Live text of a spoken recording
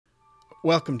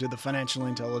Welcome to the Financially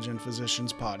Intelligent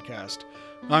Physicians Podcast.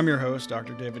 I'm your host,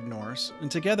 Dr. David Norris,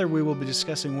 and together we will be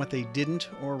discussing what they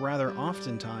didn't, or rather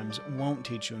oftentimes won't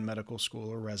teach you in medical school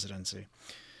or residency.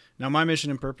 Now, my mission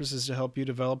and purpose is to help you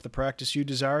develop the practice you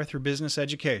desire through business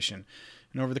education.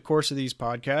 And over the course of these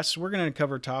podcasts, we're going to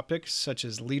cover topics such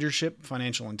as leadership,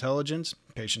 financial intelligence,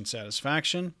 patient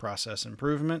satisfaction, process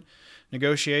improvement,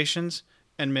 negotiations,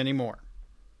 and many more.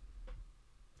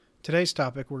 Today's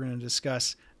topic, we're going to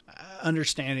discuss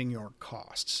understanding your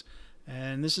costs.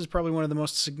 And this is probably one of the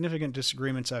most significant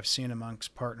disagreements I've seen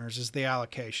amongst partners is the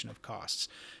allocation of costs.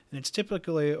 And it's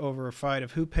typically over a fight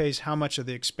of who pays how much of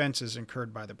the expenses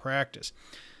incurred by the practice.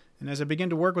 And as I begin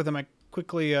to work with them, I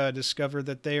quickly discovered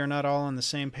that they are not all on the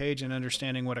same page in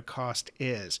understanding what a cost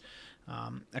is.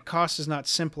 A cost is not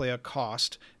simply a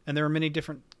cost, and there are many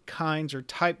different kinds or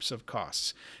types of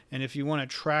costs. And if you want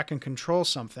to track and control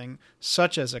something,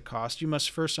 such as a cost, you must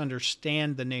first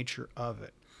understand the nature of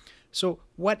it. So,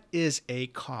 what is a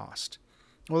cost?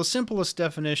 Well, the simplest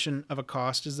definition of a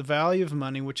cost is the value of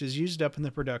money which is used up in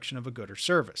the production of a good or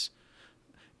service.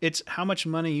 It's how much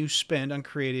money you spend on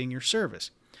creating your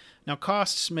service. Now,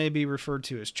 costs may be referred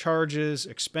to as charges,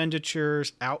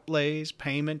 expenditures, outlays,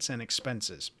 payments, and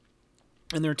expenses.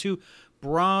 And there are two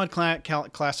broad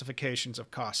classifications of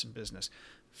costs in business: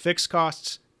 fixed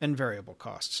costs and variable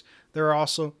costs. There are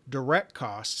also direct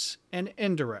costs and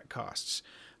indirect costs.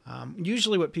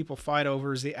 Usually what people fight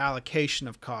over is the allocation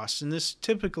of costs, and this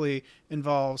typically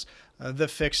involves the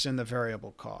fixed and the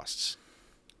variable costs.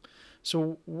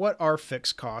 So what are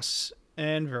fixed costs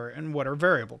and what are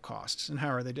variable costs, and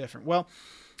how are they different? Well,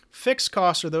 fixed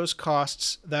costs are those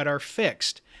costs that are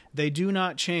fixed. They do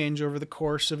not change over the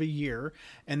course of a year,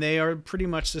 and they are pretty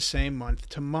much the same month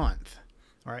to month.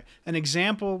 All right. An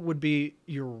example would be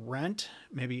your rent,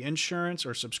 maybe insurance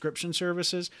or subscription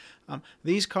services.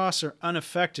 These costs are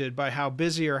unaffected by how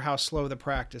busy or how slow the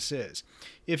practice is.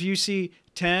 If you see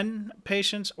 10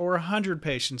 patients or 100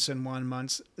 patients in 1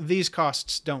 month, these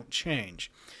costs don't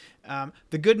change.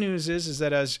 The good news is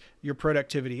that as your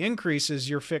productivity increases,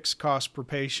 your fixed cost per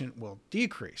patient will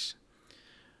decrease.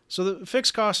 So the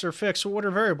fixed costs are fixed. So what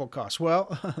are variable costs?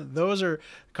 Well, those are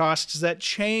costs that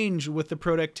change with the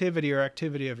productivity or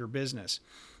activity of your business.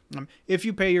 If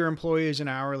you pay your employees an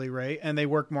hourly rate and they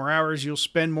work more hours, you'll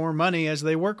spend more money as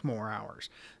they work more hours.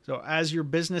 So as your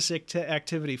business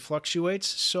activity fluctuates,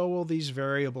 so will these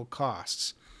variable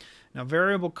costs. Now,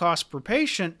 variable costs per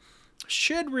patient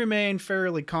should remain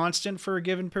fairly constant for a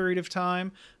given period of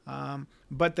time,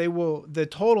 but the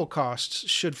total costs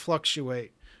should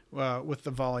fluctuate with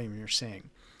the volume you're seeing.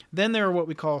 Then there are what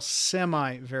we call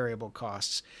semi-variable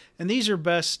costs. And these are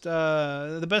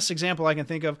the best example I can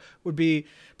think of would be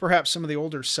perhaps some of the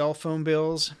older cell phone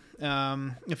bills,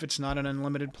 if it's not an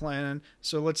unlimited plan.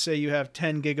 So let's say you have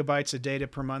 10 gigabytes of data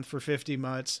per month for 50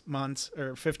 months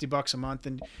or $50 a month,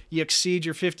 and you exceed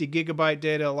your 50 gigabyte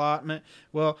data allotment.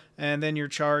 Well, and then you're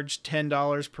charged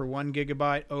 $10 per 1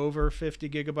 gigabyte over 50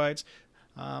 gigabytes.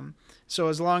 So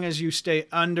as long as you stay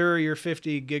under your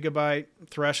 50 gigabyte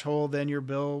threshold, then your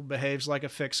bill behaves like a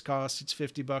fixed cost. It's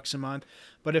 $50 a month.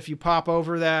 But if you pop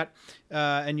over that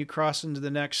and you cross into the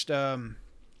next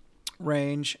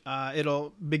range,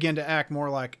 it'll begin to act more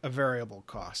like a variable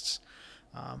costs.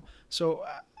 So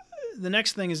the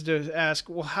next thing is to ask,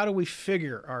 well, how do we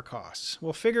figure our costs?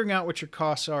 Well, figuring out what your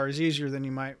costs are is easier than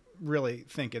you might really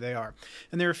think they are.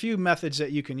 And there are a few methods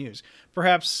that you can use.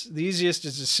 Perhaps the easiest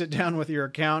is to sit down with your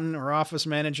accountant or office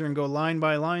manager and go line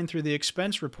by line through the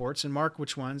expense reports and mark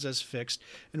which ones as fixed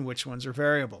and which ones are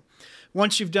variable.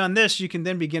 Once you've done this, you can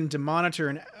then begin to monitor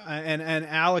and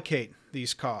allocate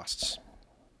these costs.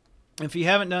 If you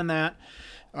haven't done that,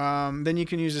 then you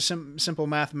can use a simple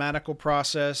mathematical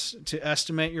process to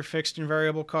estimate your fixed and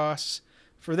variable costs.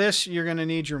 For this, you're going to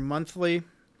need your monthly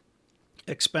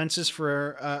expenses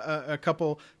for a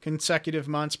couple consecutive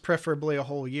months, preferably a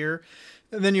whole year.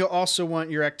 And then you'll also want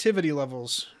your activity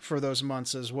levels for those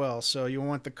months as well. So you'll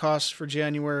want the costs for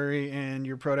January and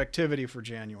your productivity for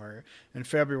January and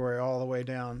February all the way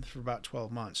down for about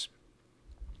 12 months.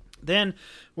 Then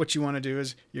what you want to do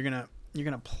is you're going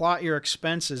to plot your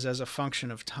expenses as a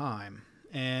function of time.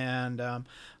 And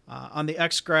on the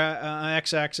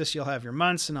x-axis, you'll have your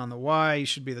months, and on the y, you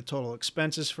should be the total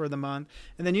expenses for the month.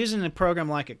 And then using a program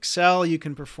like Excel, you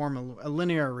can perform a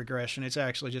linear regression. It's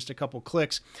actually just a couple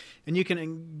clicks, and you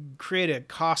can create a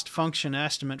cost function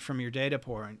estimate from your data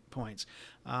points.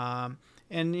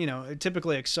 And,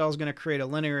 typically Excel is going to create a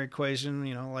linear equation,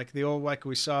 like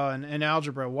we saw in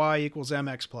algebra, y equals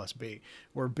mx plus b,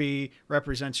 where b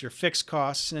represents your fixed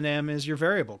costs and m is your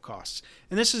variable costs.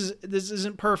 And this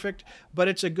isn't perfect, but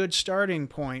it's a good starting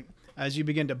point as you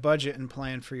begin to budget and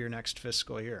plan for your next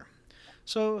fiscal year.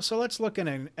 So let's look at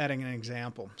an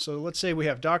example. So let's say we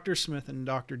have Dr. Smith and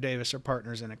Dr. Davis are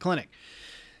partners in a clinic.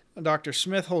 Dr.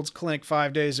 Smith holds clinic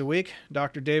 5 days a week.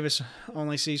 Dr. Davis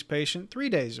only sees patient 3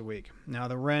 days a week. Now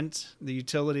the rent, the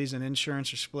utilities, and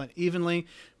insurance are split evenly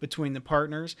between the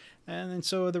partners. And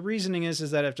so the reasoning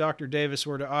is that if Dr. Davis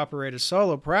were to operate a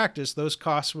solo practice, those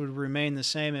costs would remain the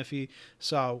same if he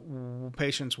saw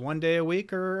patients 1 day a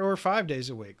week or 5 days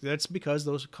a week. That's because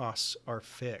those costs are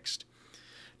fixed.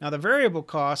 Now, the variable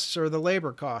costs are the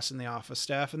labor costs in the office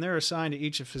staff, and they're assigned to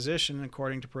each physician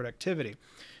according to productivity.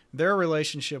 Their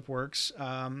relationship works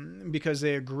because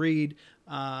they agreed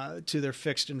to their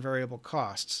fixed and variable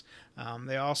costs.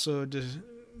 They also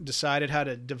decided how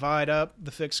to divide up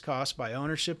the fixed costs by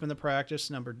ownership in the practice,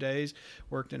 number of days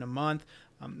worked in a month.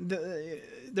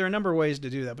 There are a number of ways to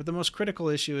do that, but the most critical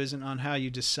issue isn't on how you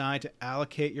decide to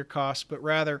allocate your costs, but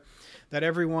rather that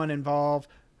everyone involved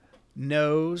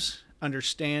knows,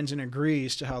 understands, and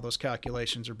agrees to how those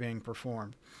calculations are being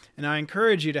performed. And I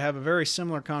encourage you to have a very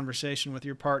similar conversation with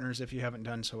your partners if you haven't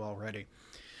done so already.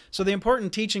 So the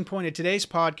important teaching point of today's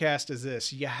podcast is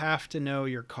this: you have to know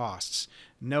your costs.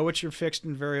 Know what your fixed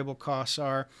and variable costs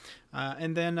are,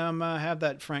 and then have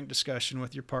that frank discussion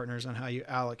with your partners on how you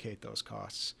allocate those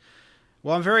costs.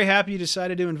 Well, I'm very happy you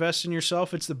decided to invest in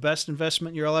yourself. It's the best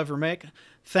investment you'll ever make.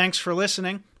 Thanks for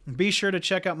listening. Be sure to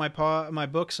check out my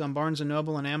books on Barnes &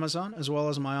 Noble and Amazon, as well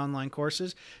as my online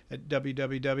courses at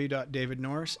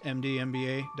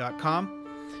www.davidnorrismdmba.com.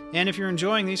 And if you're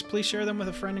enjoying these, please share them with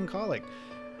a friend and colleague.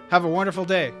 Have a wonderful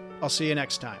day. I'll see you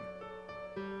next time.